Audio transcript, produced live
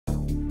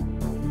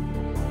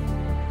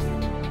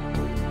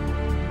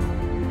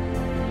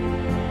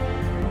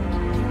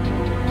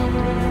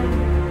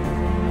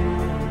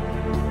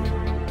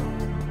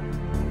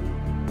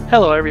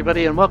Hello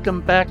everybody and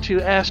welcome back to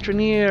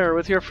Astroneer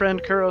with your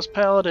friend Kuros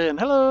Paladin.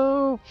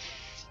 Hello!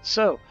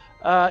 So,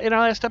 in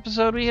our last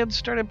episode we had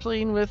started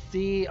playing with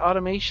the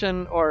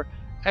automation, or,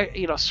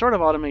 sort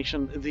of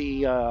automation,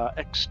 the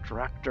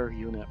extractor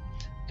unit.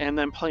 And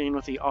then playing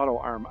with the auto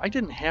arm. I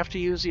didn't have to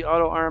use the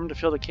auto arm to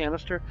fill the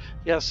canister.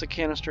 Yes, the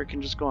canister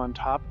can just go on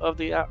top of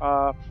the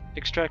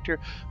extractor.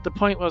 The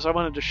point was I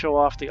wanted to show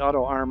off the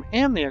auto arm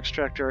and the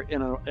extractor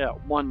in a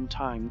at one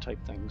time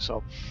type thing.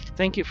 So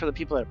thank you for the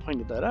people that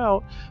pointed that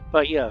out.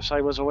 But yes,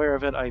 I was aware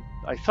of it. I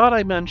thought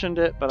I mentioned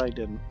it, but I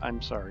didn't.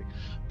 I'm sorry.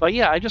 But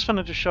yeah, I just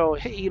wanted to show,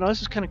 hey,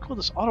 this is kind of cool.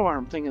 This auto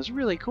arm thing is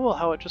really cool,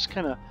 how it just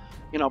kind of,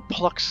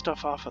 plucks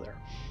stuff off of there.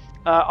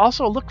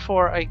 Also look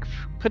for, I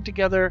put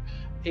together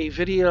a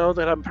video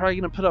that I'm probably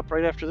going to put up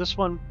right after this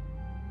one,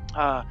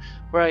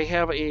 where I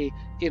have in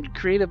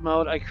creative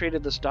mode, I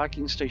created this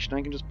docking station.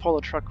 I can just pull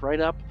a truck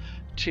right up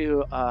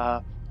to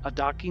a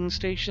docking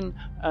station,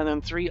 and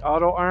then 3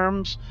 auto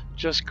arms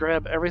just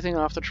grab everything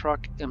off the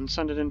truck and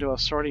send it into a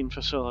sorting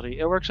facility.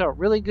 It works out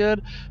really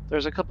good.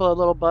 There's a couple of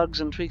little bugs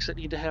and tweaks that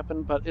need to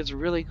happen, but it's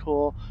really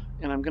cool,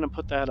 and I'm going to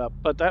put that up.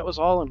 But that was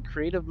all in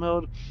creative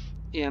mode.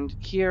 And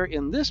here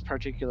in this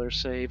particular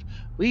save,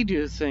 we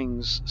do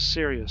things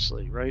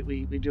seriously, right?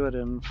 We do it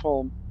in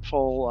full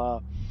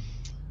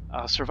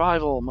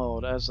survival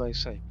mode, as they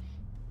say.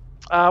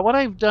 What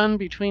I've done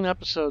between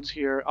episodes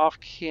here, off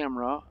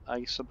camera,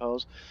 I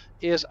suppose,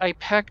 is I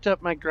packed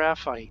up my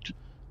graphite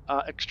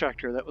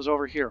extractor that was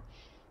over here.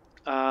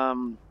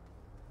 I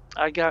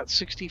got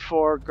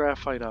 64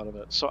 graphite out of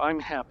it, so I'm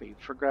happy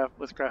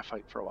with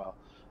graphite for a while.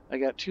 I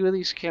got 2 of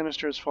these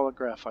canisters full of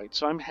graphite,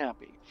 so I'm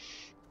happy.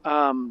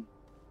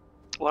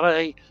 What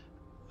I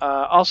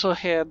also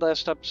had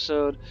last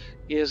episode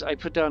is I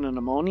put down an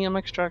ammonium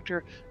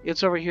extractor.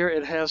 It's over here.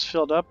 It has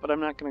filled up, but I'm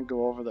not going to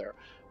go over there.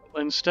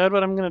 Instead,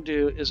 what I'm going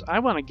to do is I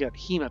want to get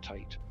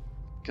hematite,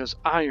 because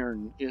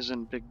iron is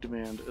in big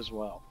demand as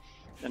well.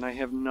 And I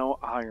have no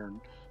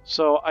iron.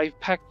 So I've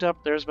packed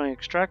up, there's my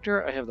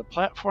extractor, I have the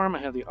platform,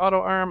 I have the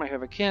auto arm, I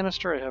have a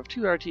canister, I have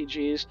 2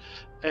 RTGs,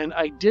 and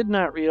I did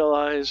not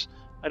realize,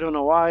 I don't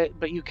know why,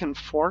 but you can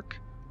fork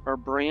or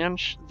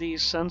branch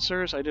these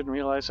sensors. I didn't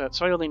realize that,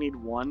 so I only need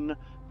 1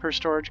 per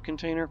storage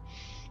container.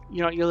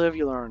 You live,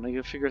 you learn.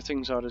 You figure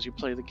things out as you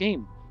play the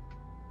game.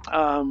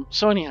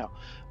 So anyhow,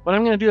 what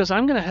I'm going to do is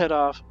I'm going to head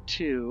off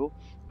to,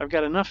 I've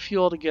got enough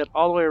fuel to get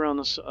all the way around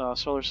the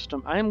solar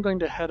system. I am going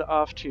to head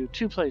off to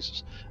 2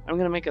 places. I'm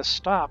going to make a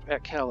stop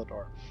at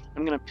Calidor.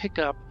 I'm going to pick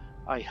up,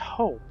 I'm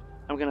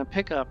going to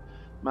pick up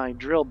my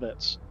drill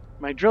bits.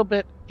 My drill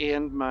bit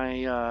and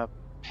my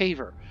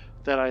paver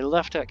that I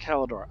left at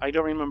Calidor. I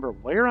don't remember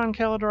where on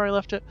Calidor I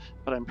left it,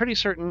 but I'm pretty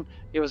certain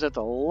it was at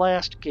the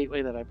last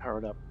gateway that I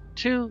powered up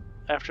to.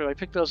 After I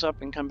pick those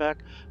up and come back,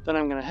 then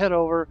I'm going to head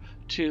over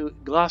to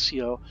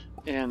Glacio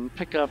and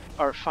pick up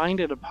or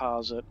find a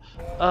deposit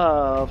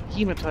of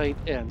hematite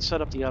and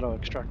set up the auto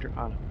extractor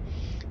on it.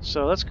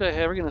 So let's go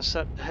ahead. We're going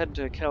to head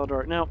to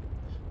Calidor. Now,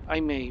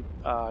 I may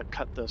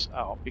cut this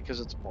out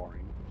because it's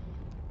boring.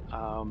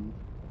 Going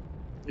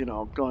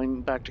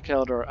back to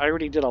Calidor, I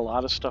already did a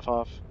lot of stuff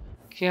off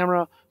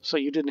camera, so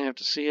you didn't have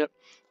to see it.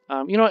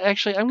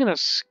 Actually, I'm going to...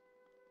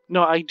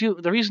 No, I do.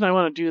 The reason I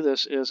want to do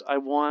this is I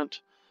want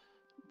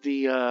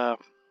the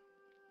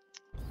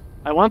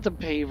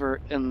paver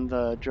and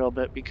the drill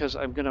bit because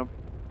I'm going to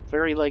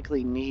very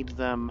likely need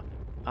them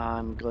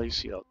on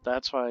Glacio.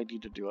 That's why I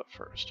need to do it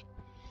first.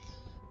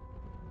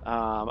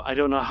 I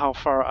don't know how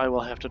far I will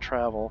have to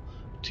travel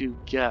to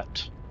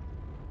get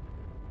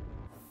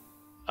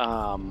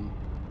a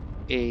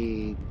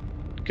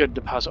good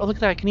deposit. Oh, look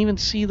at that. I can even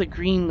see the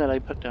green that I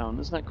put down.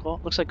 Isn't that cool?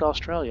 Looks like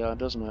Australia,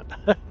 doesn't it?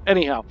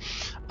 Anyhow.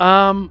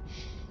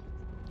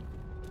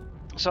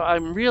 So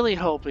I'm really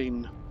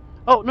hoping...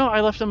 Oh, no,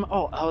 I left them...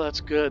 Oh,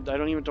 that's good. I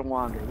don't even have to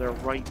wander. They're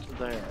right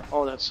there.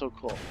 Oh, that's so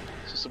cool.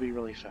 This will be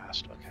really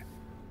fast. Okay.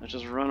 Let's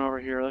just run over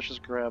here. Let's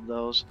just grab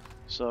those.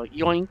 So,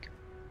 yoink.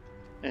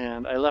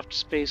 And I left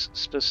space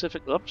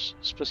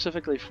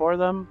specifically for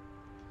them.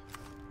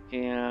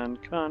 And,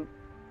 come on.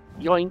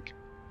 Yoink.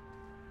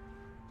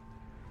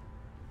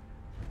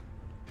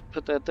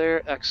 Put that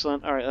there.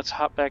 Excellent. Alright, let's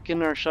hop back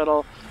in our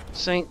shuttle.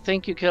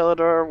 Thank you,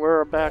 Calidor.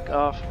 We're back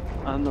off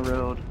on the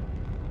road.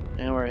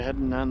 And we're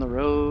heading on the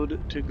road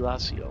to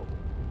Glacio.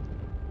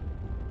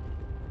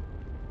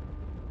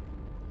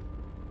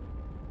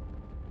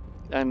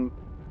 I'm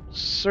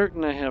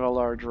certain I have a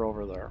large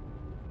rover there.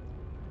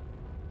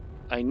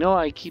 I know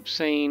I keep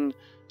saying,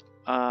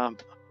 I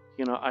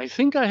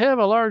think I have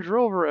a large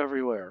rover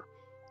everywhere.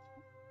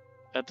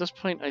 At this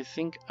point, I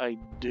think I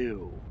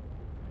do.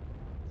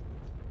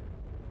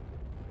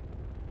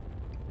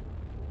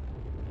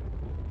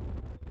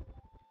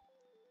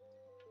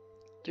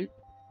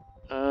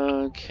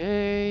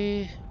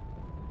 Okay.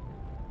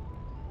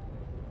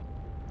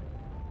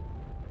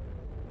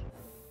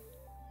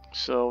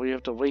 So we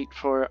have to wait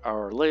for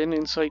our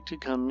landing site to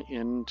come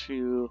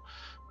into,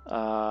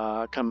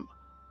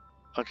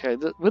 okay,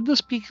 would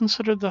this be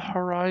considered the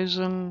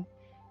horizon?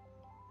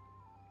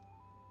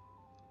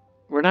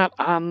 We're not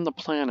on the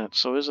planet,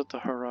 so is it the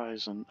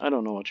horizon? I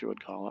don't know what you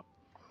would call it.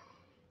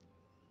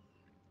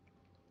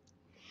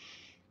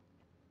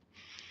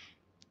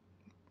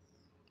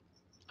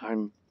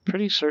 I'm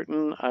pretty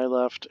certain I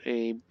left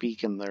a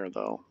beacon there,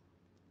 though.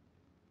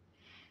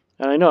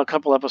 And I know a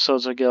couple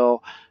episodes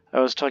ago I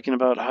was talking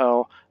about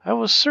how I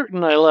was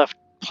certain I left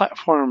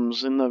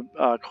platforms in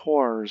the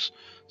cores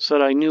so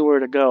that I knew where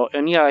to go.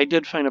 And yeah, I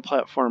did find a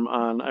platform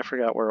on, I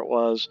forgot where it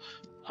was,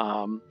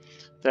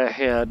 that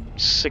had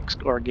 6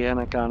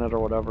 organic on it or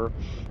whatever.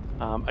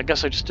 I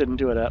guess I just didn't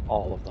do it at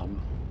all of them.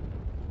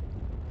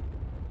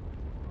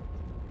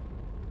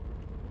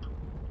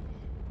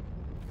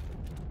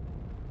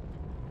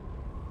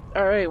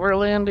 Alright, we're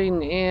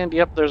landing, and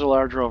yep, there's a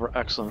large rover.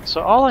 Excellent.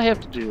 So all I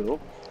have to do,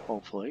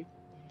 hopefully,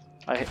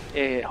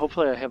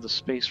 hopefully I have the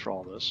space for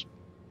all this.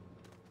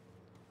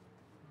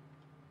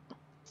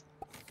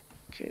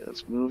 Okay,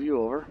 let's move you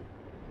over.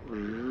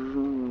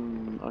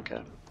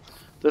 Okay.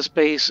 This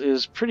base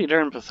is pretty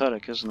darn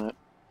pathetic, isn't it?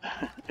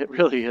 It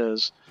really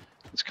is.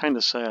 It's kind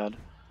of sad.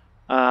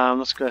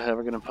 Let's go ahead.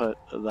 We're going to put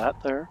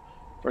that there.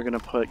 We're going to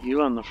put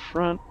you on the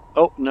front.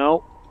 Oh,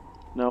 no.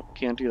 No,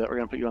 can't do that. We're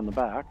going to put you on the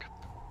back.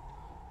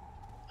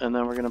 And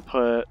then we're going to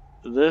put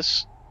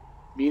this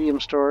medium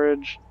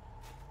storage.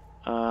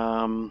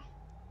 So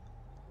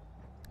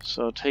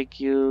take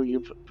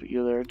you put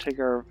you there. Take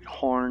our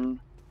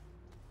horn.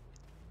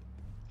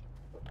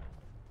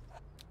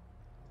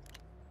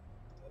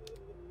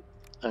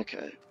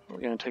 Okay, we're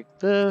going to take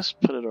this,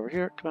 put it over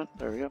here. Come on,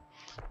 there we go.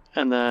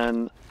 And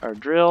then our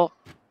drill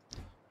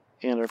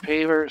and our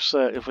paver,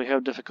 so that if we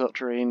have difficult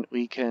terrain,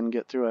 we can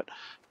get through it.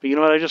 But you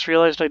know what I just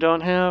realized I don't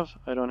have?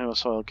 I don't have a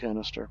soil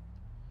canister.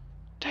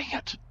 Dang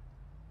it.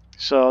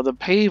 So the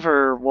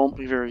paver won't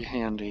be very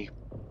handy.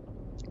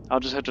 I'll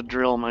just have to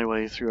drill my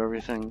way through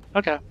everything.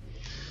 Okay.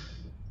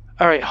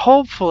 Alright,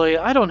 hopefully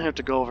I don't have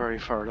to go very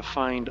far to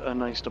find a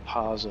nice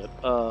deposit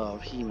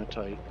of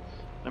hematite.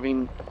 I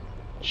mean,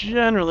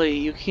 generally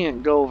you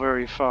can't go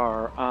very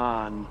far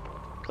on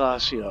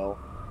Glacio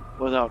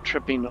without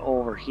tripping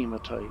over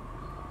hematite.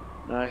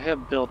 Now I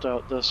have built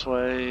out this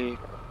way.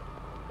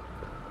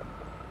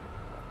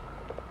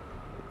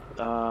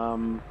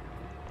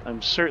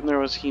 I'm certain there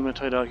was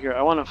hematite out here.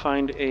 I want to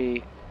find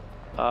a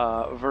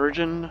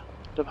virgin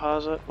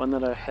deposit, one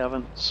that I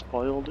haven't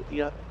spoiled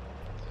yet.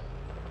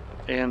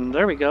 And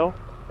there we go.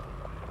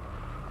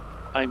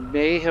 I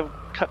may have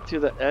cut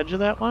through the edge of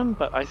that one,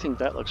 but I think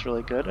that looks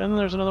really good. And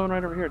there's another one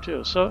right over here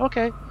too. So,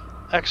 okay.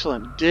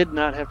 Excellent. Did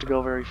not have to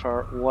go very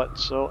far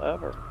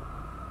whatsoever.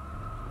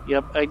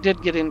 Yep, I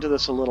did get into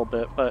this a little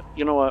bit, but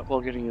you know what?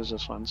 We're going to use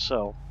this one.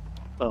 So,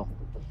 boom.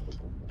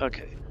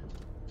 Okay.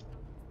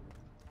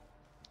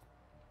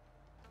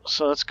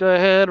 So let's go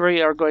ahead.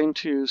 We are going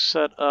to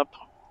set up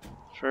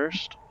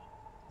first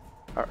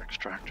our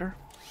extractor.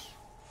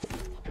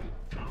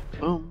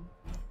 Boom.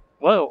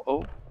 Whoa.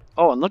 Oh.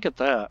 Oh, and look at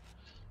that.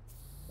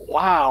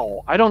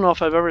 Wow. I don't know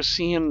if I've ever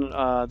seen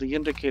the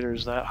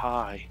indicators that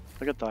high.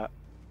 Look at that.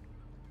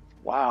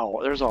 Wow.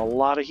 There's a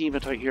lot of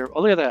hematite here.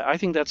 Oh, look at that. I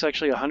think that's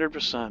actually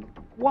 100%.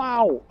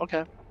 Wow.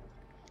 Okay.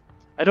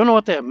 I don't know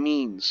what that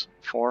means.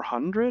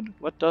 400?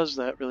 What does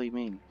that really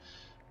mean?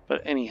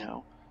 But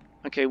anyhow.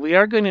 Okay, we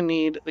are going to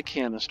need the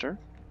canister.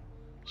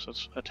 So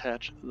let's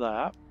attach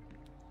that.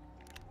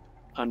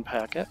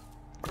 Unpack it.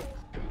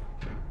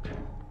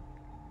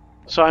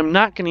 So I'm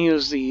not going to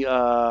use the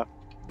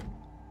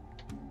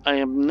I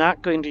am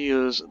not going to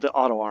use the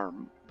auto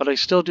arm, but I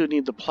still do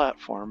need the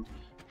platform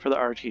for the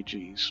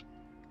RTGs.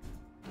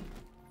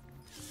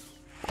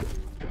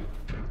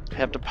 I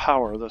have to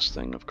power this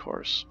thing, of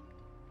course.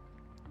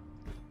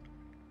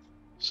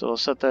 So we'll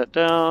set that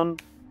down,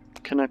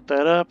 connect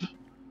that up.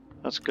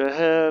 Let's go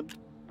ahead.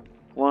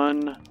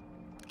 1,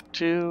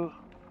 2.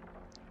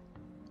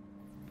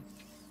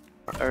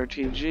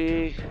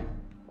 RTG.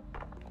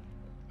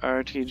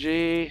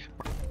 RTG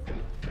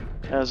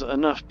has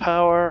enough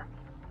power.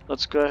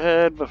 Let's go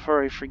ahead,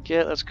 before I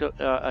forget, let's go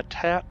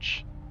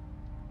attach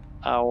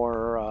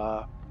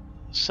our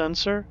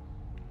sensor.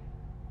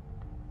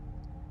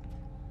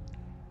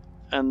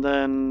 And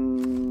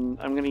then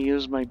I'm going to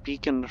use my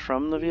beacon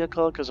from the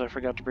vehicle because I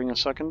forgot to bring a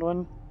second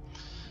one.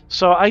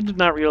 So I did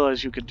not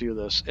realize you could do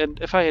this. And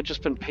if I had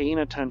just been paying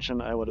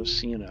attention, I would have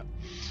seen it.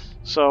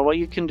 So what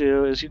you can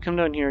do is you come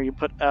down here, you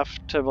put F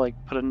to like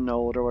put a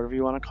node or whatever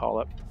you want to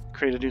call it,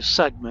 create a new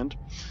segment,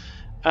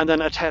 and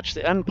then attach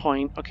the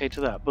endpoint, okay,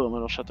 to that. Boom,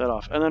 it'll shut that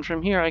off. And then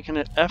from here I can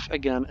hit F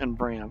again and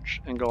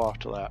branch and go off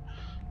to that.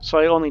 So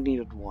I only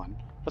needed one.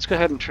 Let's go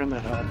ahead and turn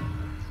that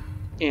on.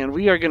 And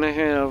we are going to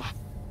have...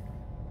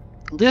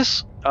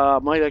 This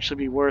might actually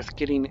be worth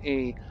getting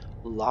a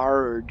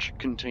large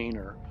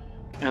container.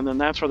 And then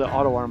that's where the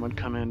auto arm would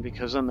come in,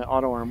 because then the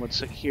auto arm would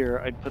sit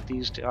here. I'd put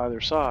these to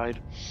either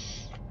side.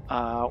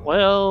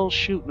 Well,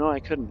 shoot, no I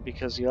couldn't,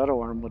 because the auto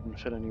arm wouldn't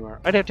fit anywhere.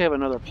 I'd have to have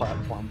another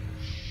platform.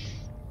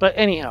 But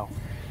anyhow,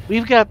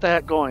 we've got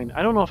that going.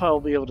 I don't know if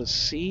I'll be able to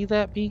see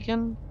that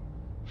beacon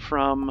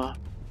from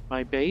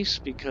my base,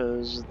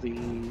 because the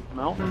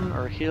mountain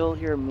or hill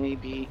here may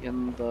be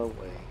in the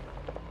way.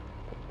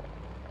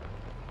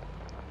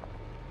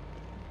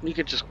 You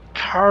could just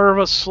carve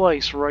a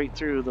slice right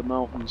through the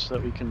mountains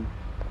that we can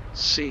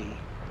see.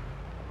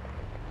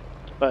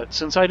 But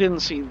since I didn't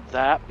see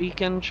that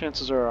beacon,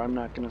 chances are I'm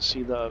not going to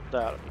see the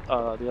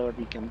other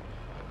beacon.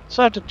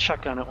 So I have to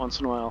check on it once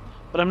in a while.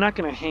 But I'm not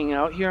going to hang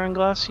out here on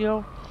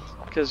Glacio,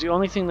 because the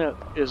only thing that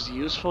is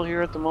useful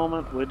here at the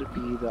moment would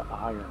be the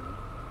iron.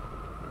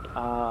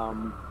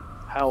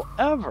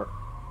 However,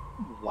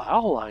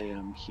 while I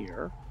am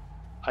here,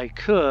 I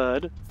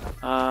could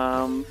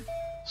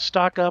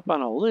stock up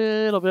on a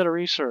little bit of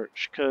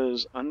research,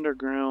 because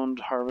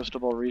underground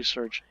harvestable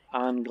research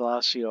on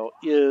Glacio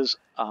is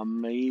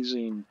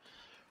amazing.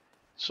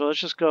 So let's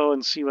just go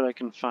and see what I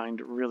can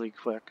find really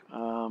quick.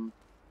 How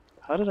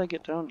did I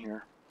get down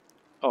here?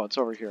 Oh, it's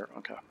over here.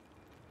 Okay.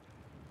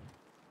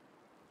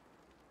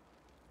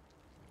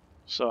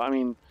 So, I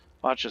mean,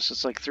 watch this.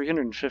 It's like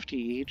 350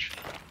 each.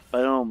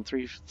 Boom,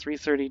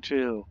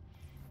 332.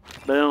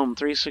 Boom,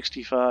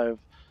 365.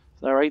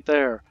 That right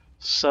there.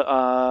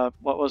 So,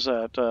 what was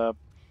that?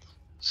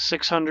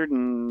 600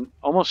 and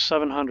almost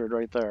 700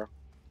 right there.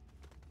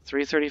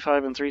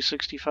 335 and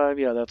 365.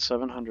 Yeah, that's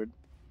 700.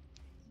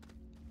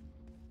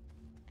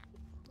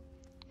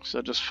 So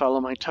just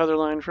follow my tether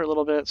line for a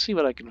little bit, see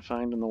what I can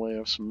find in the way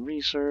of some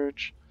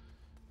research.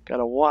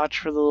 Gotta watch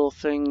for the little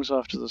things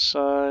off to the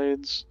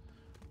sides.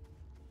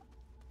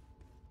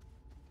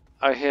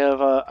 I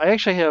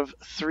actually have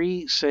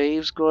 3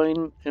 saves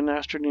going in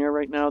Astroneer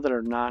right now that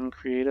are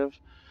non-creative,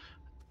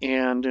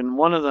 and in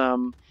one of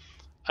them,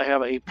 I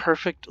have a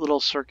perfect little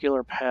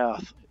circular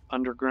path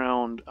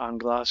underground on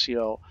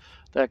Glacio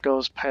that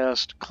goes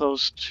past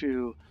close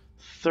to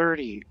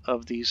 30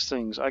 of these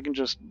things. I can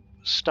just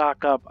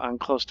stock up on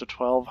close to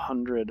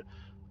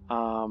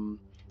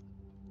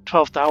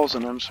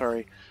 12,000, I'm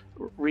sorry,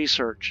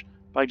 research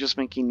by just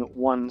making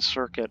one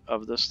circuit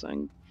of this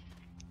thing.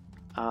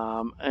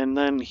 And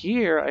then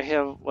here I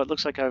have what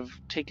looks like I've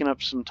taken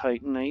up some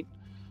titanite,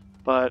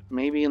 but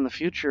maybe in the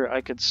future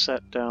I could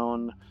set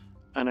down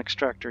an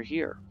extractor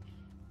here.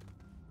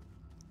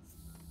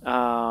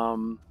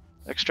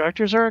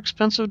 Extractors are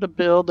expensive to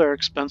build, they're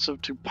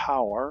expensive to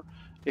power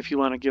if you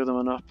want to give them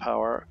enough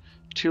power.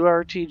 2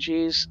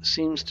 RTGs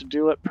seems to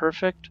do it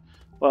perfect,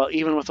 well,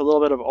 even with a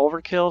little bit of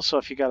overkill, so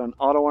if you got an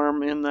auto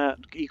arm in that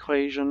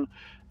equation,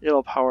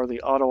 it'll power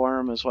the auto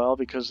arm as well,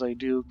 because they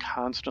do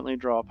constantly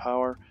draw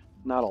power.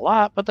 Not a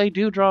lot, but they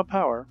do draw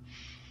power.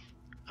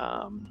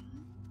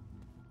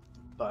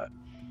 But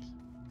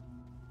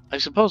I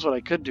suppose what I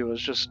could do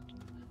is just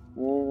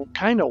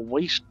kind of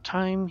waste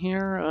time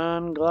here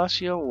on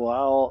Glacio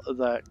while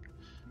that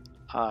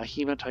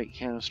hematite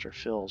canister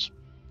fills.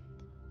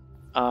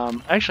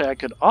 Actually, I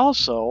could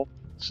also,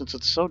 since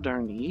it's so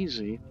darn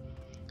easy,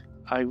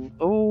 I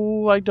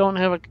don't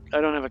have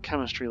a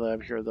chemistry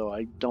lab here though.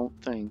 I don't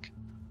think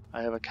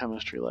I have a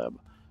chemistry lab.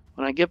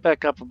 When I get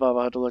back up above,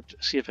 I'll have to look to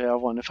see if I have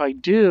one. If I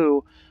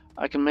do,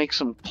 I can make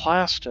some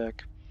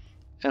plastic,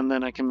 and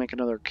then I can make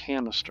another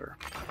canister.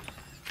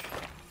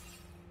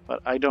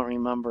 But I don't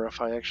remember if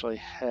I actually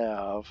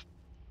have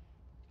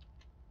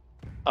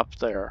up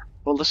there.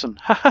 Well, listen.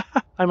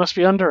 I must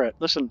be under it.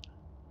 Listen.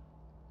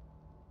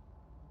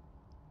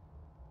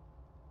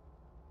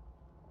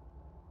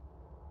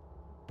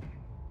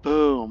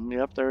 Boom.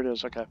 Yep, there it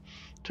is. Okay.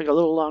 Took a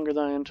little longer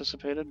than I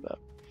anticipated, but...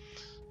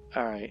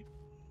 Alright.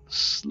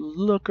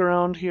 Look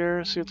around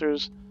here, see if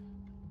there's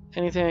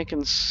anything I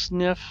can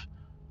sniff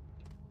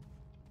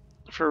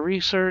for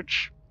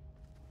research,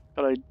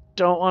 but I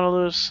don't want to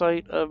lose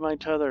sight of my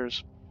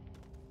tethers.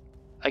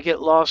 I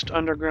get lost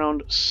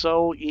underground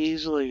so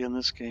easily in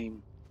this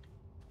game.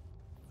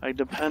 I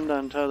depend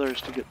on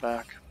tethers to get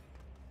back.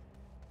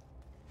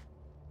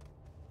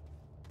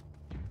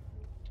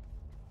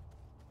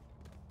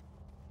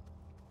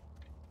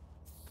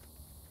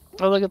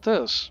 Oh, look at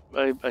this.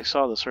 I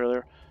saw this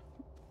earlier.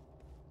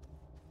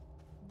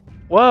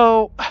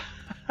 Whoa!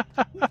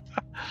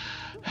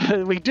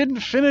 We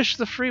didn't finish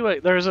the freeway.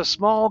 There's a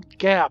small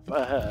gap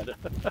ahead.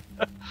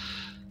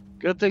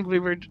 Good thing we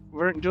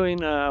weren't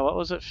doing, what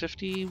was it,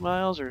 50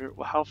 miles? Or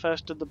how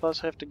fast did the bus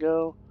have to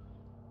go?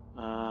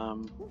 A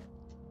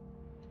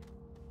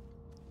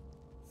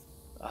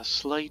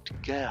slight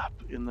gap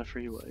in the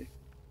freeway.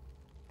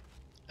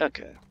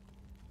 Okay.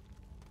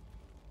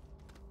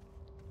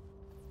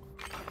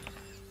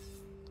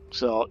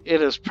 So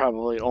it is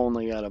probably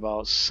only at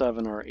about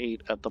 7 or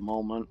 8 at the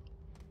moment.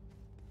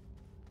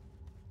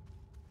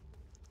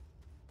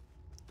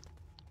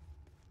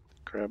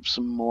 Grab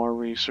some more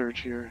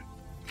research here.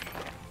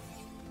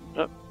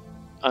 Oh,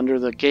 under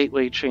the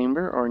gateway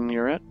chamber or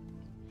near it.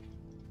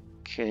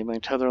 Okay, my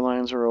tether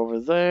lines are over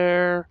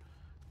there.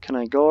 Can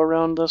I go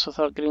around this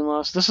without getting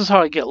lost? This is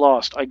how I get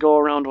lost. I go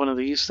around one of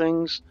these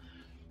things,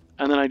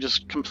 and then I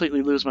just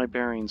completely lose my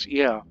bearings.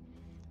 Yeah,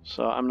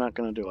 so I'm not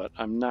going to do it.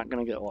 I'm not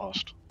going to get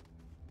lost.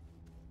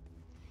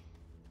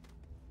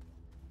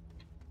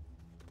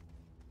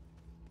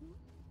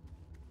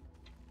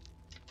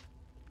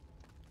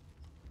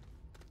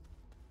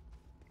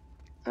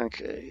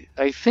 Okay,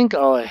 I think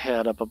all I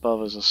had up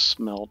above is a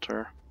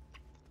smelter.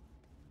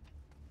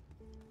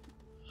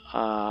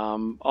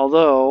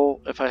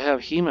 Although, if I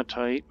have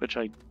hematite, which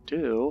I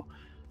do,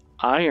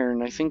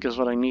 iron, I think, is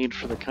what I need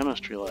for the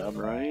chemistry lab,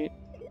 right?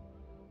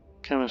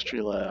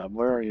 Chemistry lab,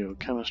 where are you?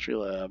 Chemistry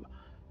lab.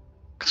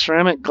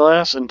 Ceramic,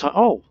 glass, and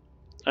oh!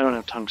 I don't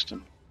have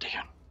tungsten.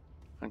 Damn.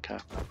 Okay.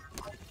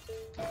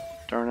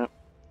 Darn it.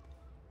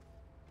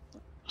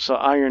 So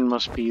iron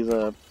must be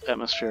the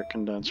atmospheric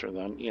condenser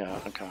then. Yeah,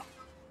 okay.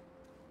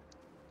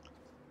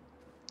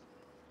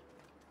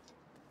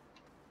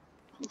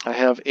 I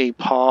have a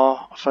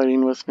paw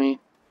fighting with me.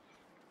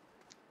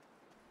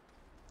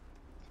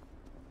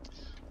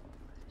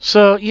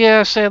 So,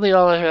 yeah, sadly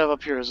all I have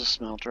up here is a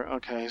smelter.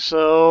 Okay,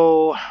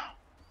 so...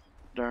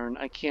 Darn,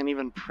 I can't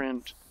even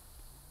print...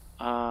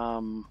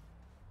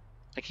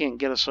 I can't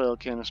get a soil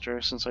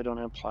canister since I don't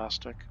have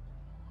plastic.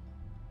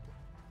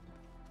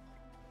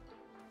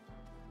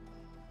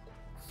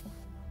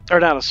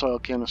 Or not a soil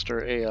canister,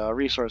 a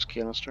resource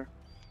canister.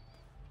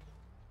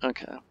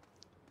 Okay.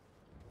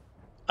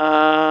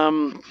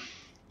 That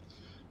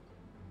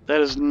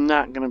is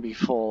not going to be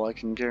full, I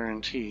can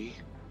guarantee.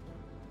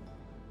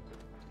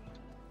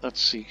 Let's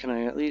see, can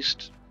I at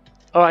least...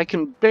 Oh, I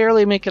can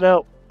barely make it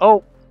out.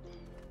 Oh!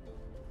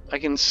 I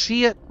can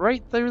see it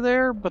right through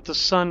there, but the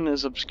sun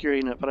is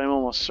obscuring it, but I'm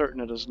almost certain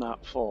it is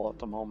not full at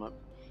the moment.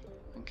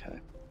 Okay.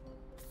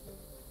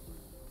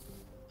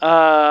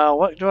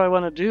 What do I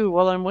want to do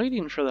while I'm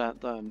waiting for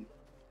that, then?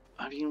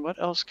 I mean,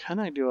 what else can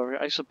I do over here?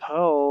 I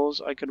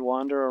suppose I could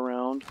wander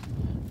around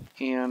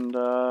and,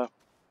 I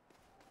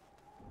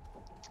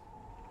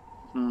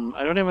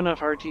don't have enough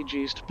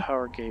RTGs to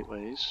power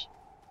gateways.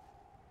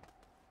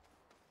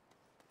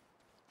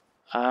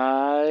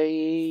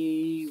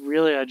 I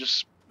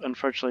just,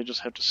 unfortunately,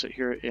 just have to sit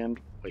here and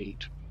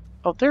wait.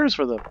 Oh, there's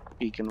where the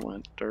beacon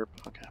went. Derp.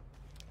 Okay.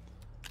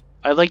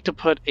 I like to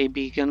put a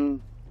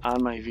beacon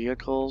on my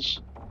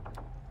vehicles,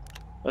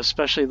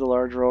 especially the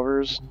large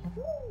rovers.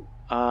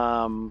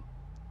 I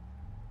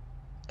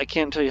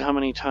can't tell you how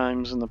many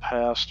times in the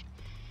past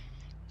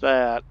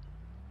that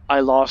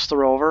I lost the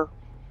rover,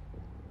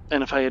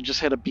 and if I had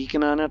just had a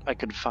beacon on it, I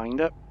could find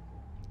it.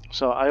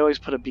 So I always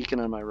put a beacon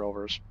on my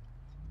rovers,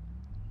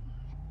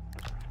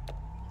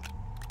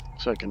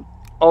 so I can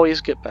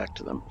always get back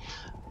to them.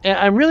 And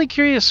I'm really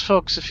curious,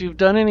 folks, if you've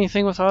done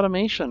anything with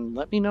automation.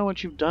 Let me know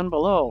what you've done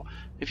below.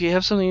 If you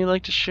have something you'd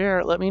like to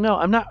share, let me know.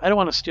 I don't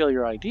want to steal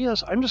your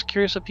ideas. I'm just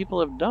curious what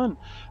people have done.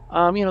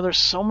 You know, there's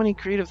so many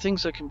creative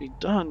things that can be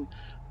done.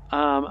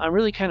 I'm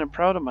really kind of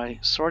proud of my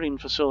sorting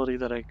facility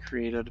that I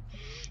created.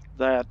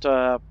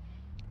 That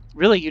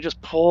really, you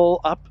just pull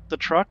up the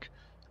truck,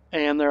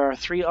 and there are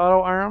 3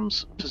 auto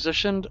arms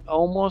positioned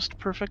almost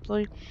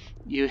perfectly.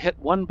 You hit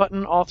one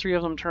button, all 3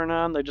 of them turn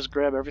on. They just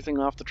grab everything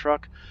off the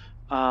truck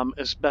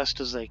as best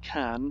as they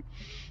can,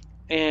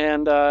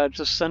 and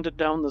just send it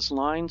down this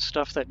line.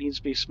 Stuff that needs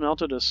to be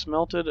smelted is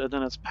smelted, and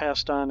then it's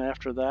passed on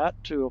after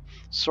that to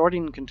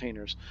sorting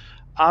containers.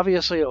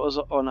 Obviously, it was,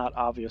 oh, not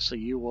obviously,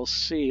 you will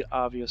see,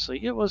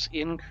 obviously, it was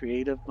in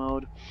creative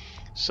mode.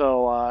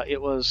 So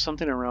it was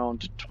something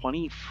around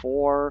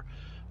 24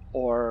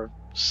 or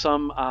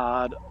some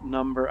odd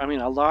number, I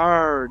mean a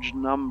large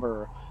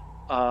number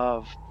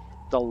of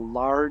the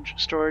large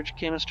storage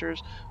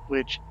canisters,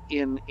 which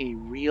in a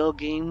real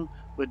game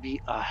would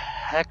be a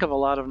heck of a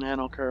lot of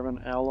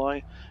nanocarbon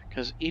alloy,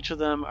 because each of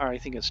them are, I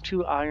think it's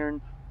 2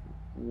 iron,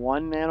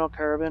 1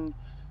 nanocarbon,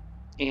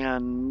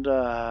 and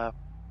I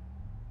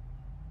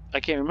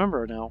can't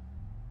remember now,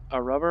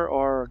 a rubber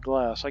or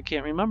glass, I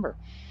can't remember.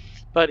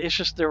 But it's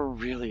just, they're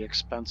really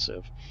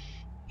expensive.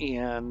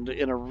 And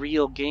in a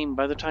real game,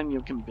 by the time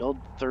you can build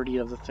 30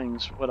 of the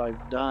things, what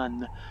I've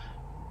done,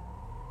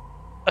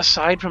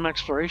 aside from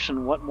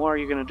exploration, what more are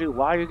you going to do?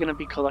 Why are you going to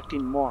be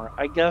collecting more?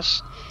 I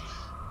guess,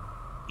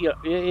 you know,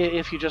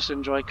 if you just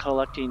enjoy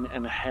collecting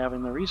and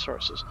having the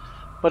resources.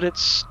 But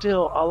it's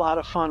still a lot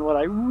of fun. What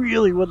I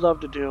really would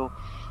love to do,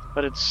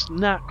 but it's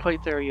not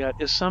quite there yet,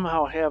 is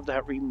somehow have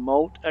that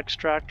remote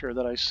extractor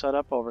that I set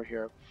up over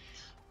here.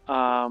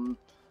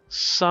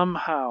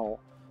 Somehow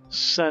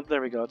send,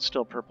 there we go, it's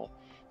still purple.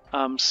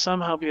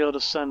 Somehow be able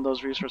to send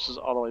those resources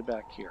all the way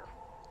back here,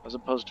 as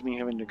opposed to me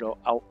having to go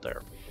out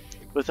there,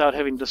 without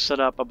having to set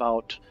up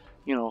about,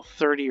 you know,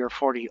 30 or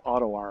 40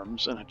 auto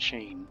arms in a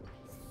chain.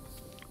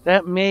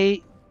 That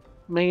may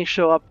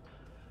show up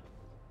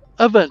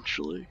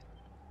eventually.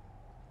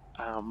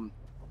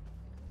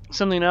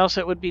 Something else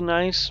that would be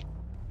nice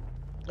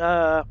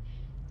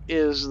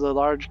is the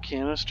large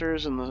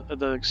canisters and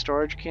the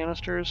storage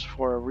canisters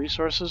for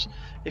resources.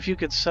 If you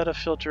could set a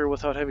filter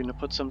without having to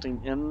put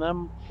something in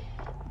them,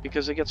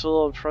 because it gets a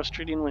little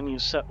frustrating when you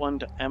set one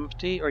to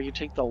empty, or you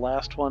take the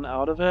last one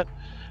out of it,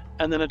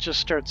 and then it just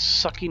starts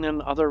sucking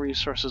in other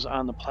resources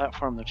on the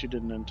platform that you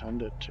didn't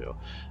intend it to.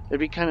 It'd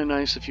be kind of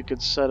nice if you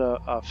could set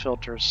a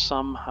filter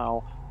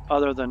somehow,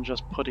 other than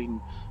just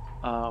putting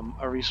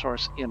a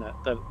resource in it,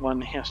 that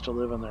one has to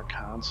live in there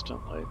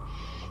constantly.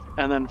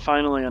 And then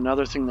finally,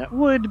 another thing that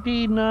would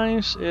be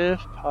nice,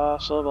 if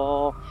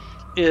possible,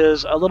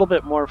 is a little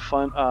bit more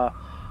fun,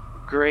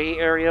 gray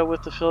area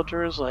with the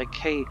filters. Like,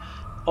 hey,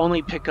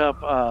 only pick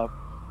up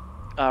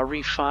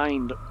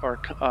refined or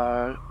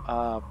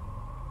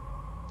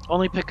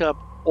only pick up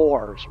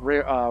ores,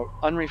 rare,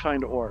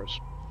 unrefined ores.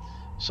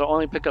 So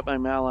only pick up my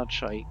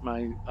malachite,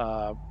 my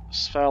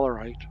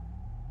sphalerite,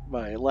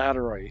 my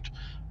laterite,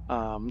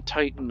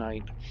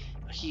 titanite,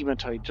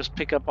 hematite. Just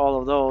pick up all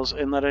of those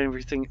and let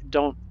everything.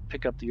 Don't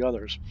pick up the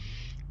others.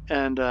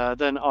 And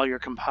then all your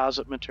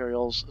composite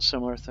materials,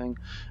 similar thing,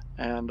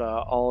 and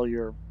all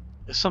your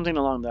something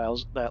along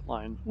that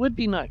line would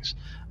be nice.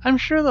 I'm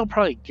sure they'll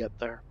probably get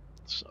there.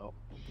 So.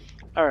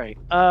 Alright,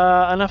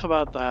 enough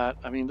about that.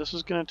 I mean, this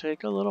is going to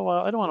take a little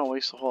while. I don't want to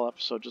waste the whole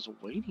episode just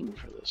waiting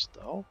for this,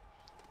 though.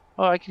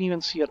 Oh, I can even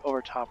see it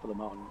over top of the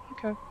mountain.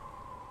 Okay.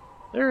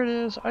 There it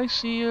is. I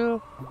see you.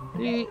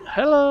 Hey,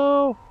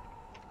 hello.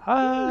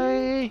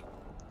 Hi.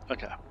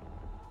 Okay.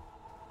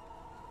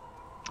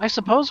 I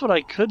suppose what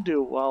I could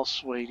do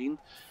whilst waiting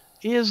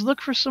is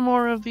look for some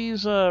more of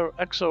these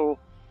exodynamic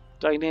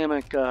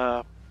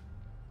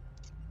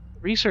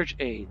research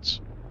aids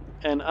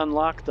and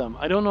unlock them.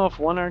 I don't know if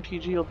one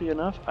RTG will be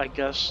enough. I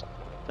guess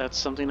that's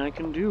something I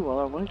can do while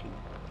I'm waiting.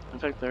 In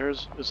fact,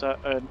 is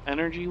that an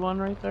energy one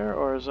right there,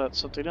 or is that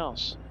something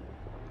else?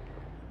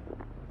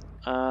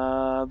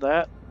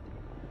 That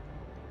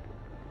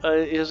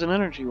is an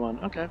energy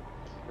one. Okay.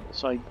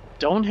 So I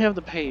don't have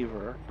the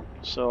paver,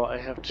 so I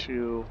have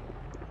to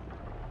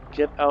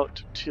get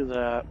out to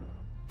that.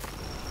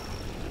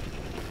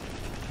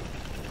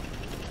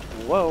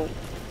 Whoa.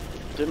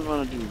 Didn't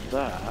want to do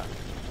that.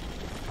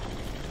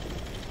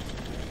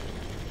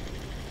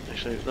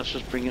 Actually, let's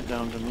just bring it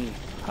down to me.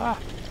 Ha!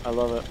 I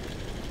love it.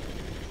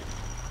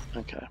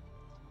 Okay.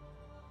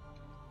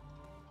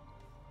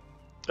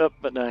 Oh,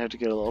 but now I have to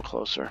get a little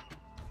closer.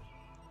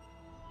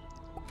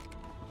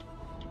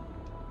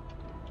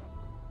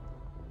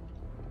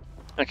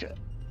 Okay.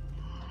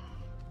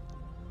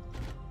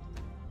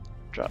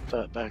 Drop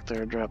that back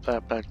there, drop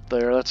that back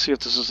there. Let's see if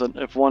this is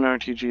if one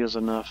RTG is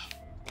enough.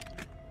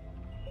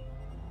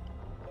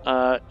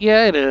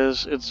 Yeah, it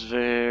is. It's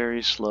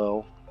very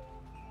slow.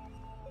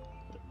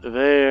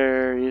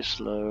 Very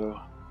slow.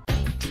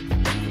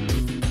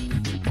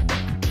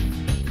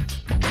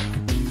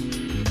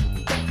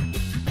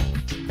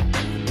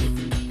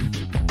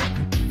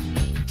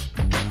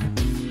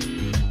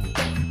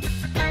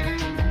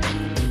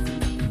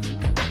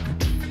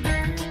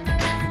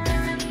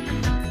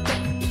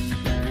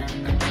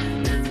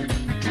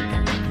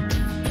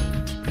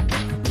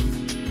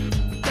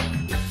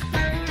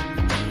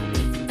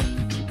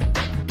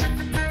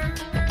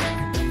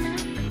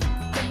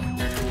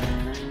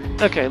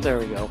 Okay, there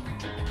we go.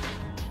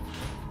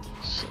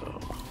 So,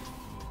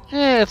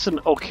 it's an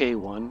okay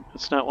one.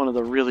 It's not one of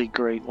the really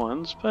great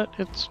ones, but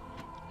it's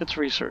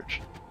research.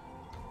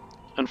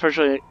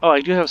 Unfortunately, oh,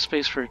 I do have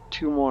space for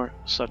 2 more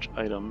such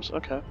items.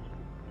 Okay.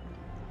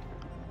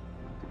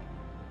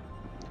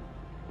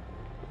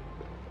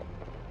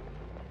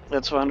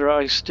 That's wonder.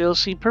 I still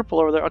see purple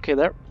over there. Okay,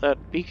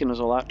 that beacon is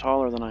a lot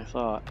taller than I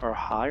thought, or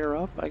higher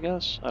up, I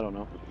guess. I don't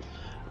know.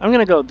 I'm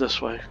gonna go this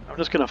way. I'm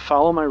just gonna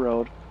follow my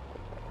road.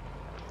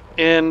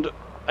 And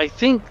I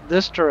think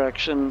this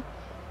direction,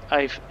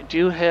 I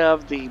do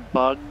have the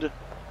bugged,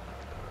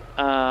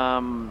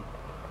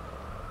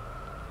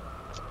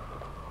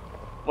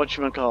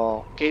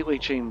 whatchamacall, gateway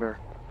chamber,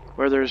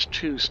 where there's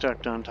 2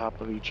 stacked on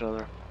top of each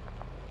other.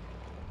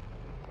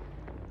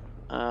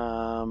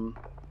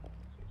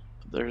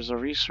 There's a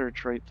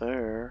research right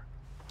there.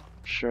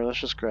 Sure, let's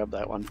just grab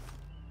that one.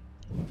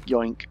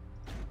 Yoink.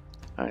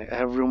 I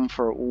have room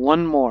for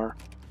 1 more.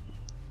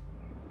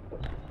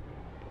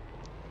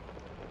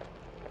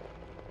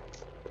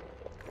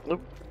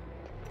 Nope.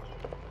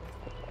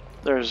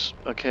 There's,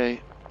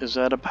 okay, is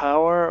that a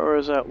power or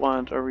is that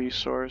want a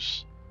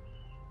resource?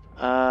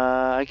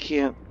 I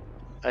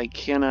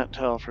cannot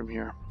tell from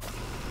here.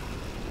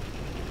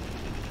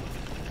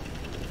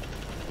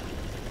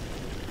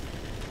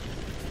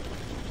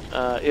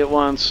 It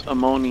wants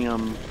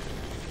ammonium.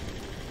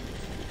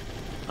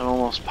 I'm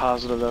almost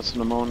positive that's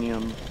an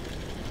ammonium.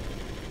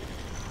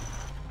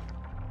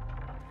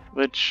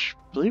 Which,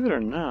 believe it or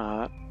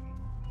not,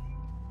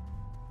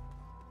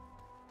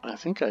 I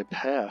think I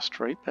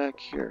passed right back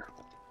here.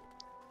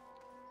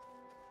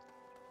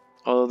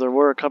 Although there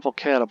were a couple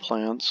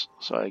cataplants,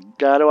 so I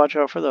gotta watch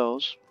out for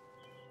those.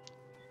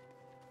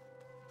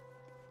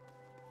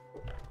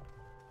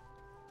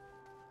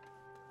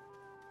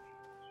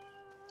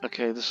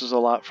 Okay, this is a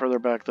lot further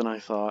back than I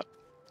thought.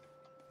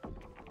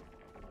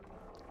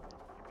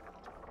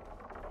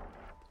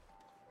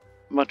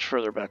 Much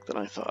further back than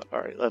I thought.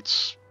 Alright,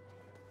 let's...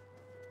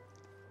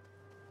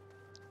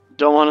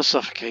 Don't want to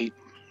suffocate.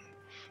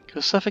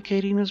 Because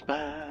suffocating is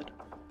bad.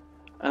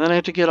 And then I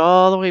have to get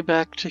all the way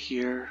back to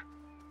here.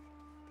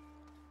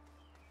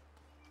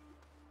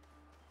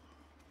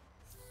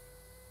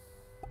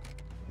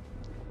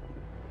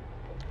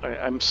 Alright,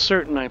 I'm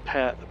certain I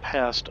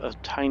passed a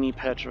tiny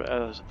patch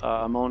of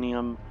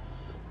ammonium,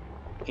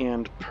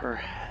 and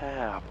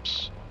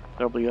perhaps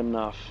there'll be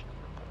enough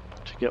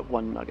to get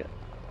 1 nugget.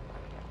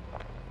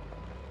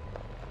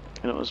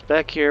 And it was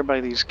back here by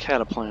these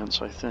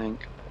cataplants, I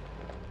think.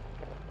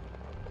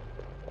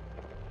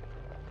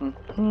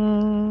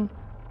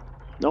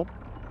 Nope.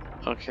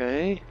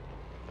 Okay.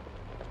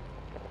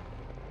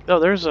 Oh,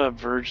 there's a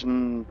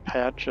virgin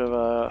patch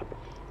of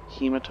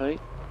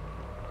hematite.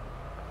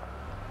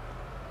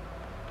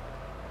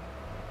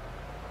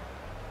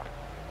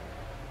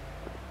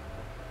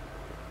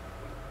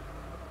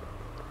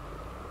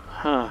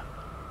 Huh.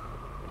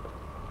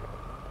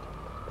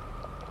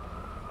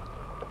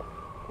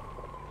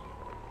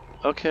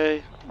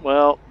 Okay,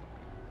 well,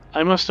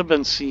 I must have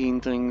been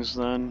seeing things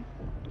then.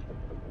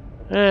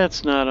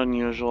 It's not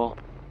unusual.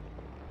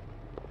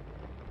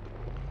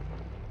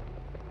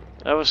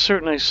 I was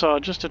certain I saw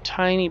just a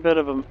tiny bit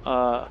of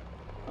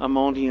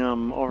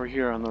ammonium over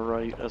here on the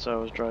right as I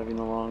was driving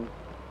along.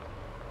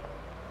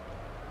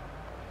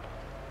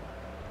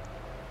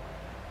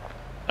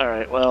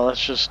 Alright, well,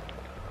 let's just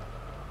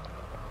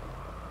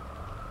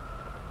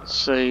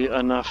say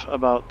enough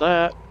about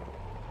that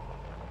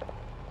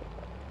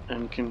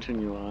and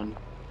continue on.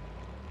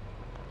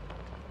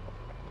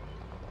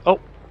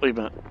 Oh, wait a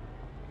minute.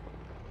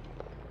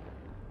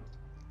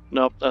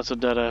 Nope, that's a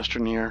dead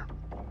Astroneer.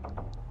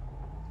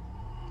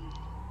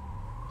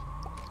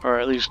 Or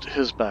at least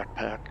his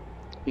backpack.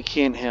 We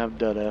can't have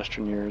dead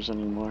Astroneers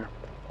anymore.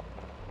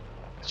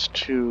 It's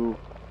too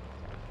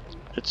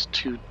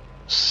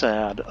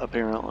sad,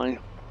 apparently.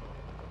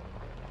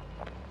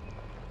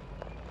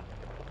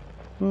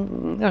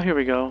 Oh, here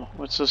we go.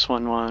 What's this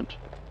one want?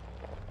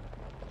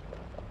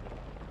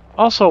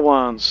 Also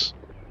wants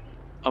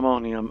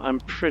ammonium. I'm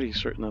pretty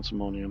certain that's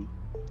ammonium.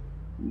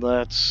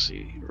 Let's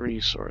see.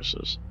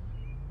 Resources.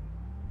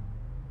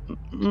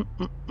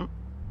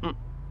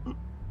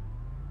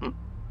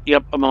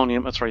 Yep,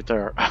 ammonium. That's right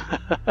there.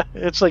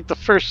 It's like the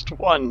first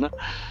one.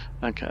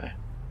 Okay.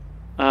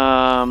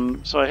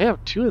 So I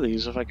have two of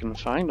these if I can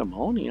find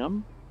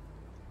ammonium.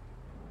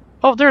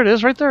 Oh, there it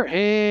is, right there.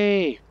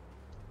 Hey.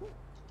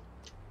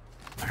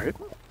 All right.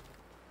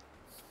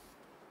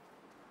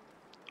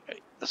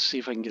 Let's see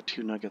if I can get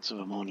 2 nuggets of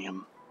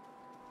ammonium.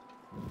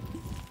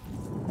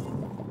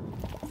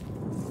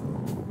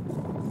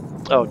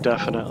 Oh,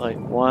 definitely.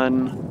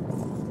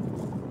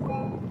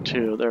 1,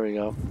 2. There we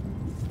go.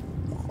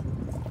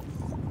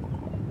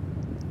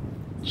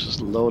 Let's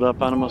just load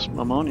up on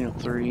ammonia.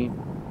 3.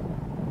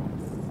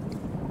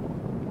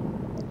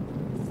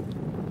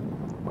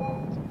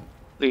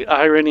 The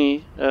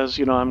irony, as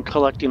you know, I'm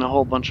collecting a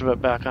whole bunch of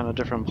it back on a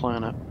different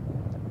planet.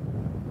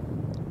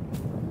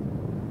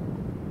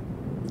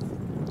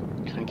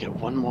 Can I get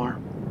one more?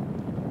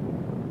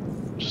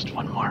 Just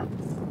one more.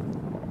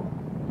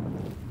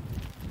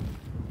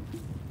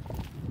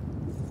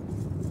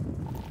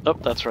 Oh,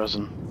 that's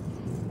resin.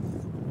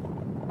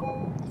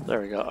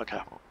 There we go,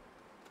 okay.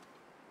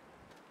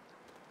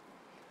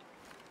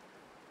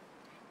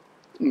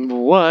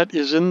 What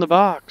is in the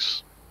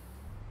box?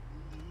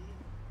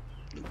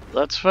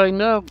 Let's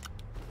find out.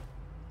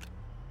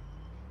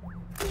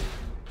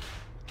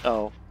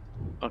 Oh,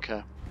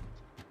 okay.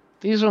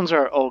 These ones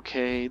are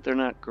okay. They're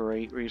not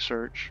great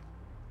research.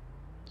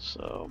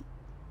 So,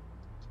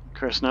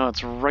 Chris, now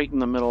it's right in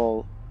the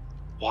middle.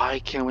 Why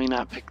can we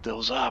not pick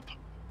those up?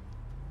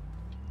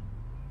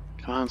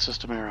 Come on,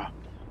 System Era.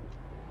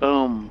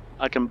 Boom.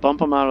 I can bump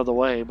them out of the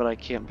way, but I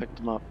can't pick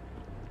them up.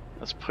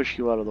 Let's push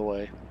you out of the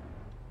way.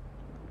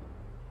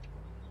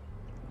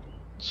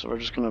 So we're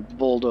just going to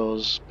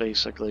bulldoze,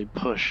 basically,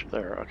 push.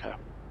 There, okay.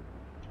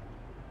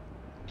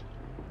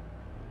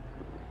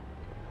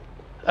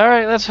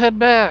 Alright, let's head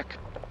back.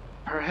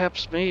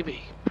 Perhaps,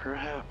 maybe.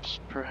 Perhaps.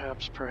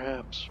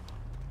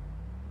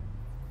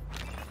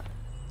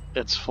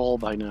 It's full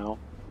by now.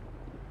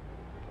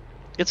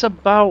 It's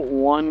about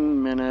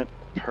 1 minute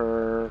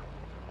per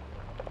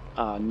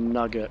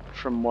nugget,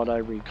 from what I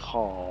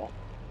recall.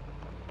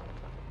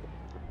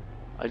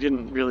 I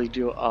didn't really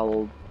do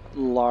a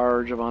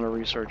large amount of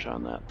research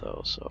on that,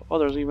 though. So, oh,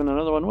 there's even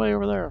another one way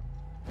over there.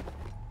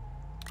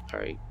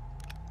 Alright.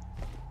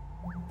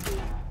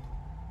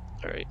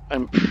 Alright,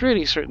 I'm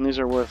pretty certain these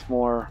are worth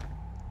more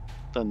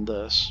than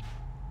this.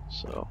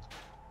 So,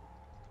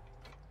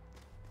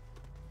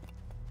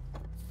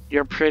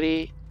 you're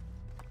pretty.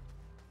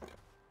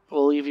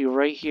 We'll leave you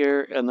right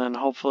here, and then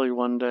hopefully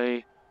one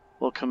day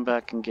we'll come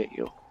back and get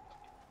you.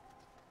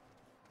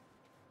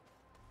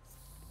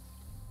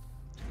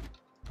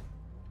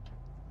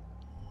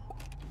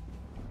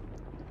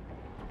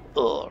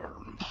 Ugh.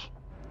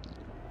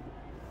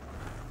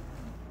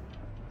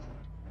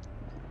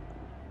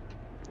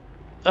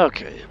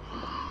 Okay.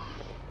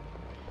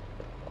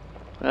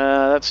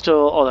 That's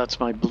still... Oh, that's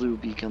my blue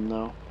beacon,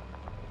 though.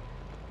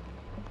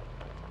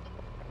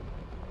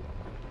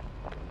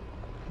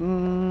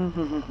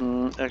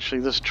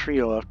 Actually, this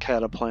trio of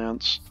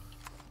cataplants.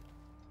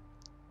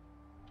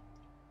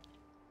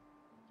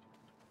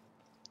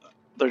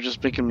 They're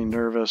just making me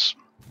nervous.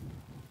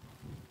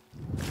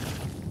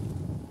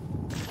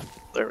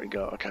 There we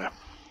go, okay.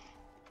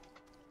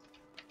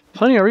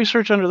 Plenty of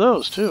research under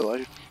those, too.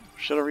 I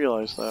should have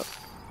realized that.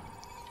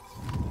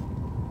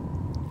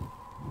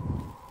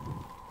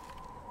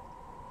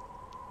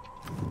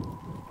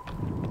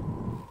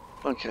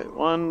 Okay,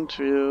 1,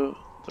 2,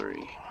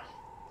 3.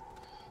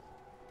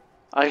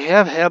 I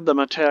have had them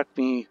attack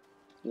me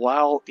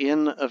while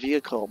in a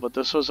vehicle, but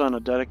this was on a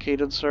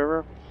dedicated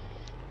server.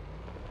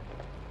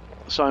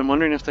 So I'm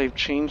wondering if they've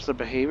changed the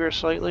behavior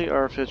slightly,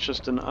 or if it's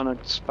just an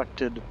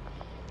unexpected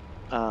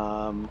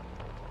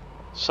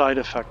side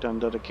effect on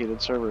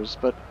dedicated servers.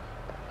 But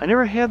I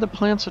never had the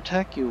plants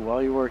attack you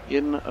while you were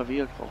in a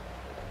vehicle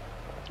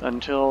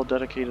until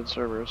dedicated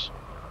servers.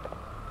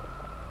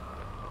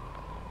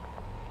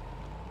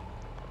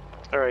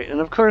 Alright, and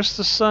of course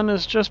the sun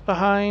is just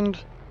behind,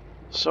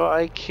 so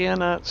I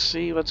cannot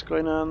see what's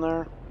going on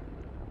there.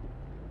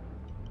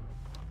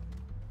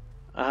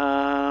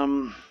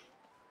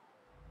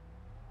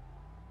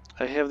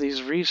 I have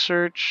these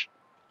research.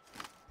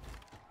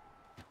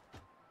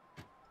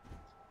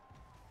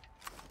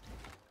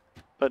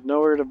 But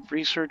nowhere to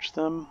research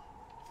them.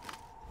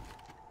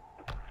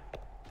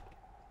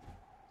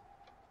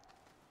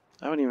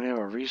 I don't even have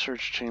a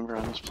research chamber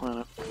on this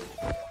planet.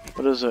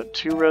 What is it?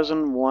 2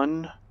 resin,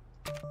 1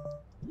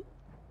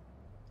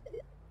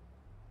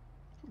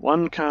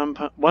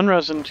 compound, 1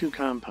 resin, 2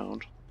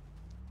 compound.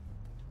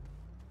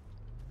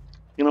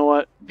 You know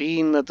what?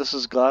 Being that this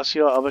is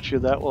glacial, I'll bet you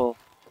that will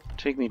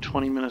take me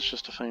 20 minutes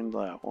just to find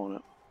that, won't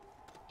it?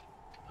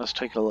 Let's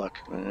take a look.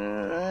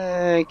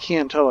 I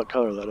can't tell what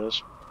color that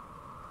is.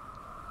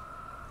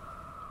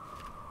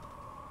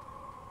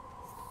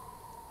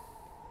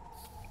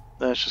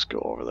 Let's just go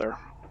over there.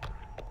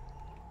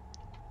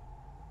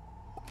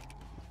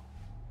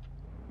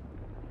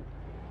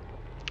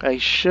 I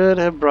should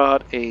have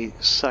brought a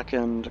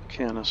second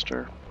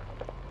canister.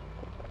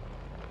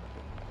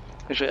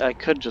 Actually, I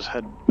could just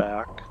head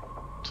back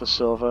to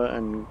Silva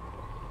and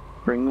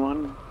bring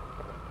one.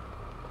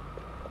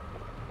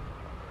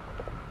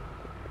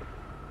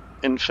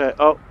 In fact,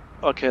 oh,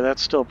 okay,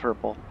 that's still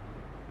purple.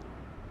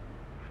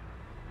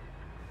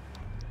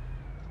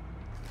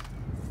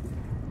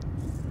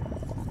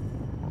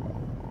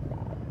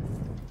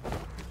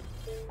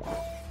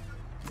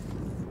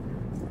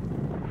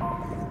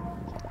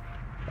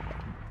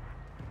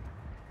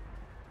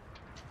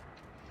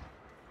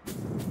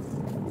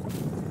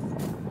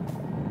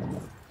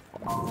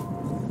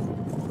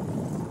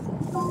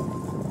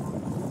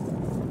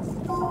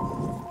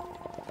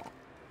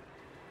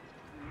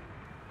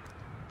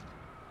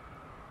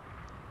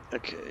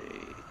 Okay,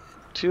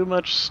 too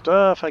much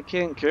stuff, I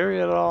can't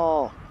carry it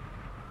all.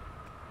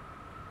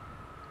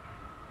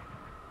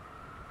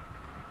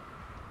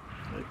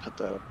 I put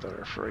that up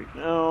there for right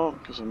now,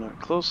 because I'm not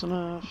close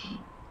enough.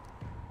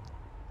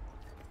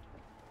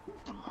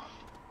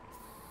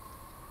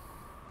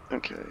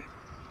 Okay.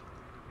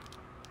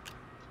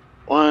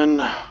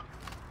 1.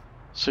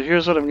 So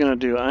here's what I'm going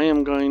to do. I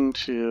am going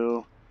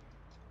to...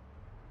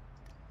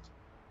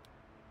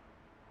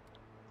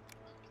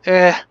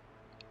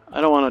 I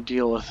don't want to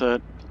deal with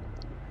it.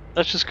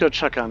 Let's just go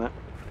check on it.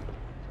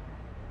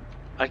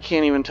 I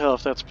can't even tell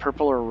if that's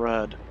purple or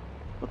red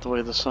with the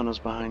way the sun is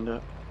behind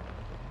it.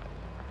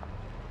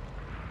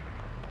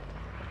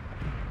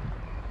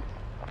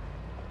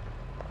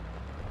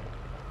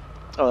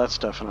 Oh, that's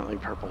definitely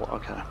purple.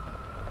 Okay.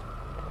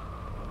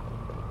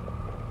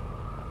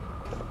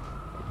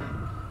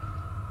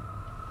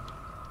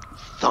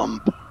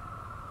 Thump.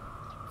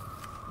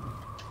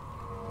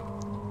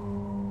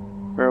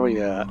 Where are we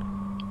at?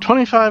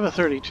 25 of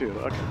 32.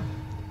 Okay.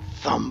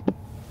 Thump.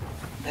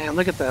 Man,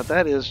 look at that.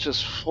 That is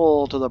just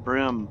full to the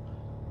brim.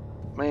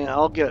 Man,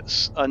 I'll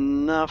get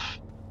enough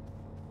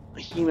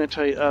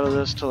hematite out of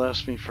this to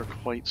last me for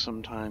quite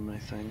some time, I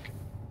think.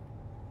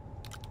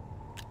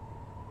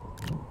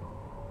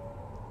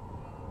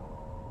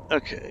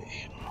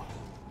 Okay.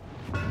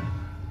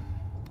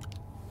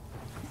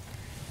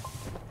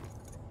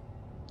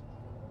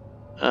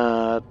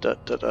 I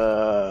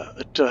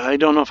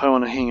don't know if I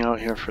want to hang out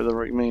here for the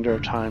remainder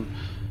of time.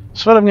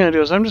 So what I'm going to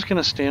do is I'm just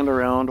going to stand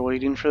around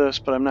waiting for this,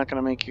 but I'm not going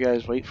to make you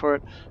guys wait for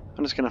it.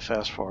 I'm just going to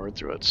fast forward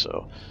through it.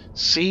 So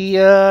see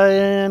ya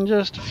in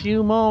just a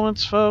few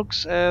moments,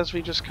 folks, as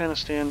we just kind of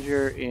stand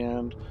here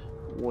and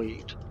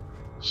wait.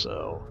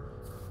 So,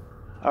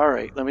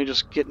 alright, let me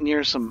just get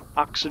near some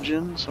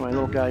oxygen so my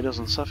little guy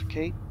doesn't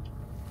suffocate.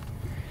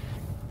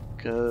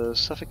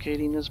 Because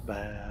suffocating is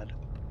bad.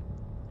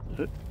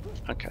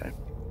 Okay.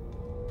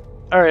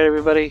 Alright,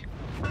 everybody.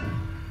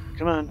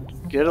 Come on,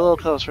 get a little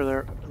closer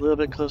there. A little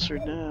bit closer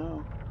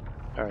now.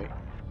 Alright.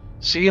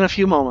 See you in a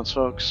few moments,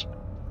 folks.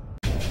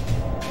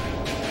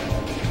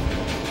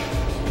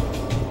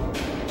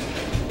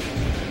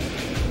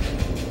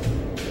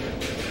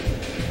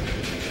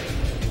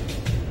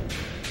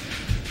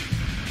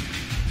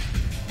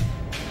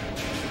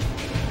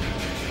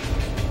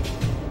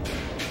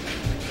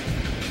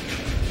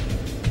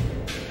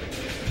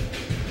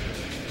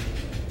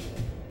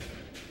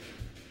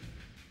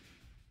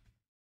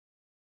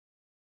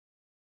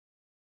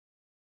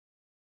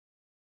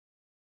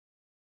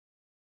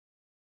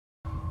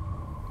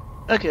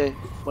 Okay,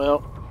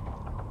 well,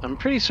 I'm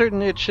pretty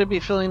certain it should be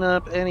filling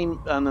up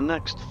on the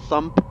next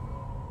thump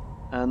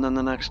and then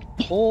the next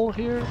pull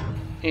here.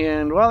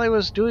 And while I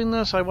was doing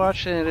this, I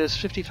watched and it is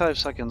 55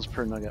 seconds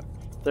per nugget.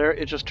 There,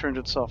 it just turned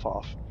itself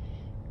off.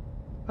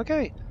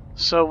 Okay,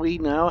 so we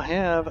now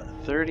have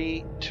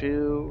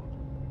 32.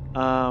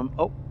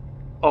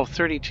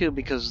 32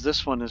 because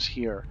this one is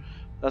here.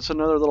 That's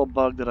another little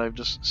bug that I've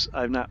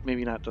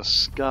maybe not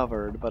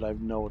discovered, but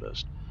I've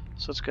noticed.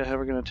 So let's go ahead.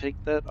 We're going to take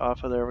that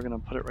off of there. We're going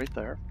to put it right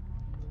there.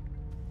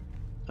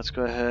 Let's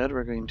go ahead.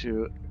 We're going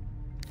to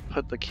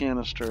put the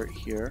canister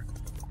here.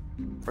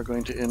 We're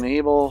going to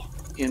enable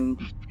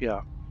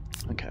yeah.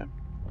 Okay.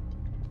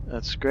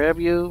 Let's grab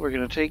you. We're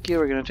going to take you.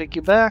 We're going to take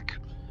you back.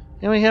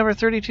 And we have our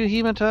 32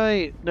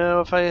 hematite. Now,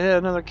 if I had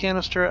another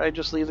canister, I'd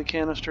just leave the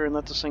canister and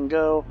let this thing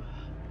go.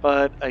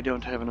 But I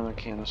don't have another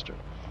canister.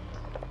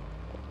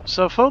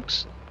 So,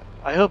 folks,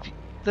 I hope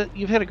that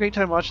you've had a great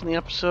time watching the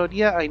episode.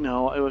 Yeah, I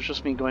know. It was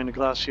just me going to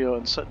Glacio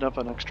and setting up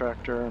an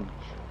extractor and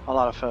a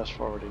lot of fast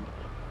forwarding.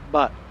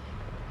 But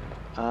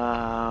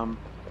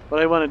what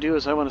I want to do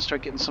is I want to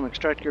start getting some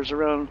extractors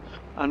around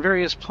on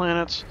various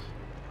planets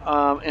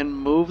and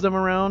move them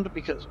around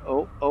because...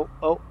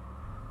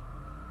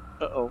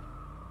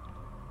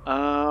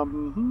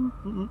 and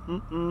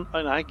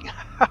I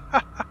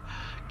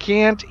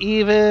can't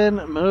even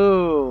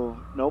move.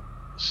 Nope,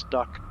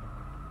 stuck.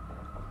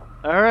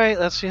 Alright,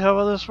 let's see how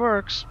well this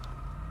works.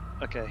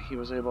 Okay, he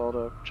was able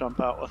to jump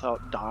out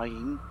without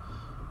dying.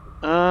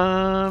 So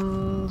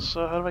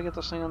how do I get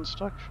this thing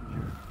unstuck from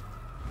here?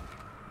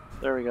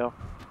 There we go.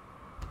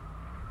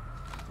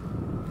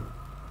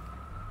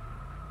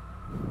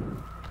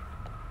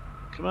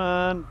 Come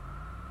on.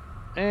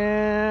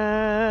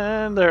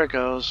 And there it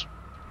goes.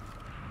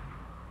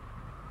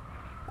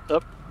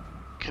 Up.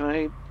 Can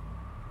I...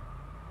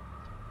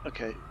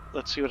 Okay,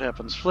 let's see what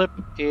happens. Flip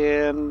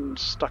and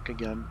stuck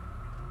again.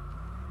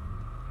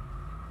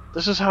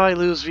 This is how I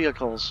lose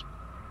vehicles.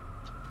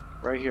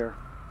 Right here.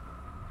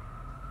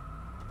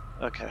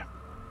 Okay.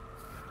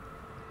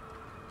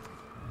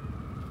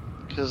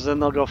 Because then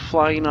they'll go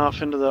flying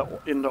off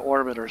into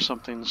orbit or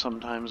something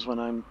sometimes when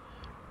I'm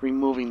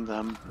removing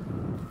them.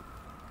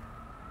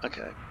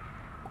 Okay.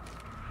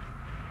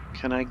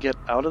 Can I get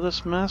out of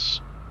this mess?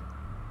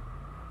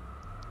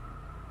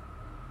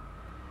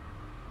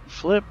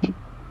 Flip.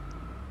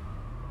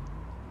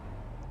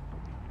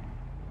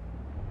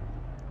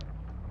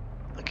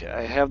 Okay,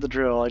 I have the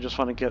drill. I just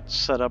want to get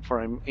set up where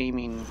I'm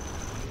aiming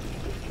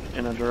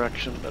in a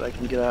direction that I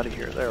can get out of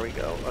here. There we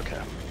go. Okay.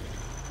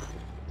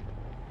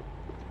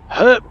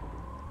 Hup!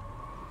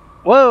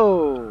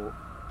 Whoa!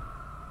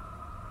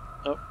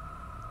 Oh,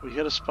 we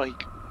hit a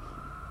spike.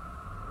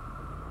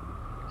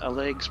 A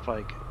leg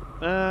spike.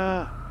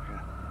 Okay.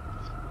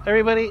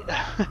 Everybody,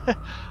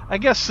 I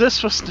guess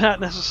this was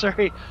not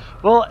necessary.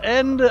 We'll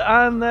end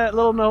on that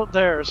little note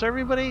there. So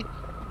everybody,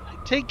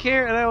 take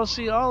care, and I will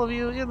see all of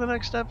you in the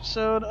next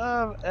episode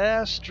of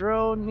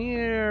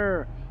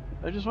Astroneer.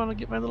 I just want to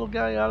get my little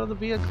guy out of the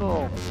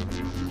vehicle.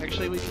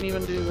 Actually, we can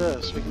even do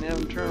this. We can have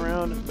him turn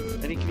around,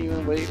 and he can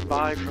even wave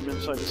bye from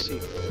inside the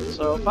seat.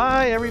 So,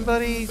 bye,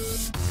 everybody.